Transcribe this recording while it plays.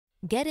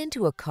Get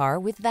into a car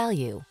with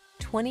value.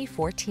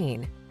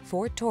 2014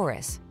 Ford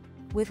Taurus.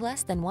 With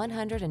less than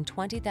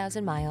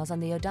 120,000 miles on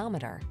the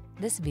odometer,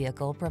 this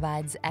vehicle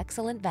provides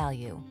excellent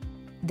value.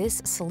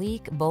 This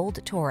sleek,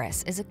 bold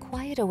Taurus is a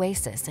quiet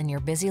oasis in your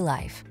busy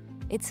life.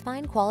 Its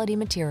fine quality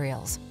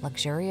materials,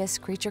 luxurious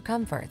creature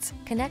comforts,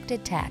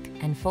 connected tech,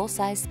 and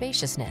full-size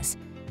spaciousness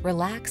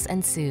relax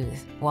and soothe,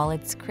 while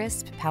its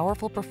crisp,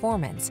 powerful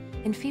performance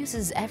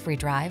infuses every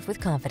drive with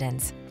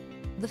confidence.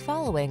 The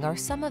following are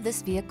some of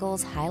this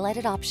vehicle's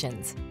highlighted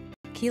options: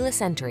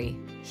 keyless entry,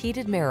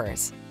 heated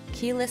mirrors,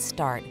 keyless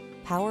start,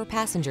 power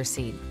passenger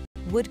seat,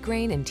 wood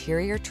grain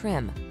interior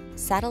trim,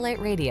 satellite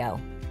radio,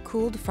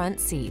 cooled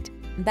front seat,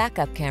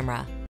 backup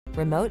camera,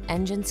 remote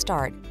engine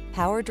start,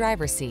 power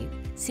driver seat.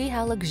 See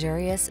how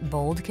luxurious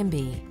bold can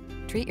be.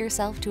 Treat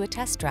yourself to a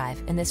test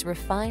drive in this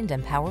refined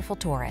and powerful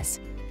Taurus.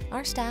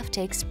 Our staff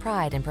takes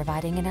pride in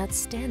providing an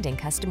outstanding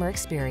customer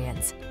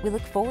experience. We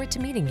look forward to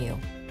meeting you.